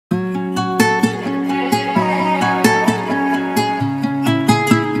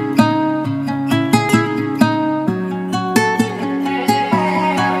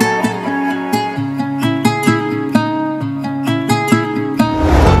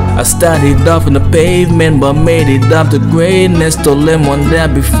I started off in the pavement, but made it up to greatness. Told them one day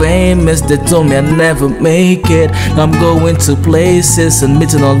I'd be famous. They told me I'd never make it. I'm going to places and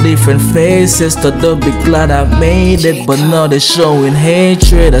meeting all different faces. Thought they'll be glad I made it, but now they're showing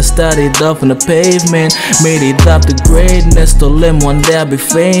hatred. I started off in the pavement, made it up to greatness. Told them one day I'd be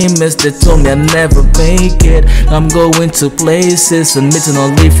famous. They told me I'd never make it. I'm going to places and meeting all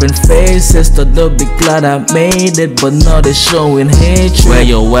different faces. Thought they'll be glad I made it, but now they're showing hatred. Where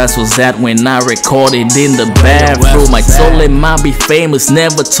your ass was at when I recorded in the bathroom? I told him I'd be famous,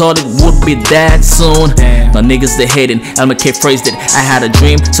 never thought it would be that soon. Now niggas they hating, LMK phrased it. I had a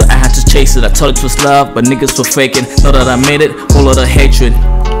dream, so I had to chase it. I thought it was love, but niggas were faking. Now that I made it, whole lot of hatred.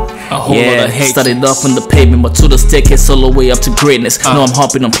 Started off on the pavement, but to the staircase all the way up to greatness. Now I'm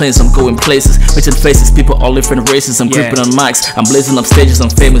hopping on planes, I'm going places, meeting faces, people all different races. I'm gripping on mics, I'm blazing up stages, I'm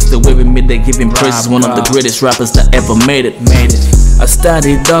famous. The way we meet, they giving praises. One of the greatest rappers that ever made it. I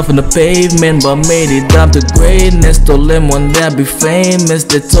started off on the pavement, but made it up to greatness. Told them one day I'd be famous.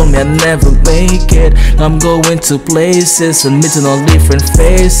 They told me I'd never make it. I'm going to places and meeting all different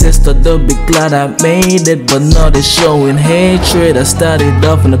faces. Thought they'll be glad I made it, but now they're showing hatred. I started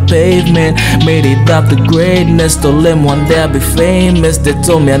off on the pavement, made it up to greatness. Told them one day I'd be famous. They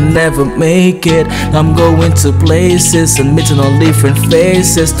told me I'd never make it. I'm going to places and meeting all different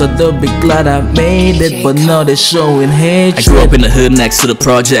faces. Thought they'll be glad I made it, but now they're showing hatred. I grew up in the hood next to the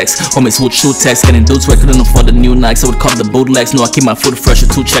projects. Homies would shoot text, getting dudes where I couldn't afford the new Nikes. I would cop the bootlegs. No, I keep my food fresh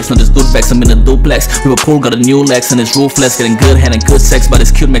with 2 checks. Not just dude bags, I'm in a duplex. We were poor, got a new Lex and it's roofless. Getting good, having good sex by this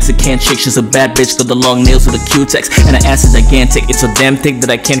cute Mexican chick. She's a bad bitch, got the long nails with the Q-tex. And her ass is gigantic, it's so damn thick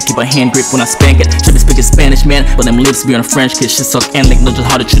that I can't keep a hand grip when I spank it. She be speaking Spanish, man, but them lips be on a French kiss. She suck and lick, know just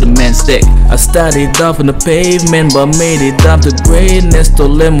how to chew a man's dick. I started off on the pavement, but made it up to greatness.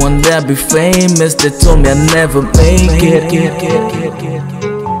 Told them one day I'd be famous. They told me I'd never make it.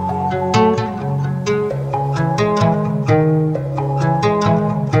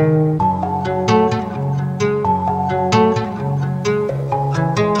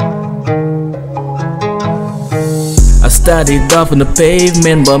 Started off on the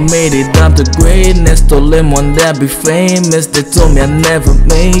pavement, but made it up to greatness. Told them one day I'd be famous. They told me I'd never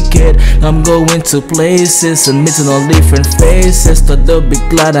make it. I'm going to places and meeting all different faces. Thought they'll be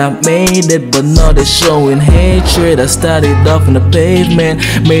glad I made it, but now they're showing hatred. I started off on the pavement,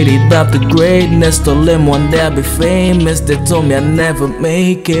 made it up to greatness. Told them one day I'd be famous. They told me I'd never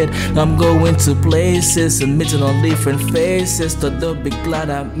make it. I'm going to places and meeting all different faces. Thought they'll be glad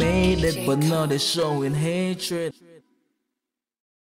I made it, but now they're showing hatred.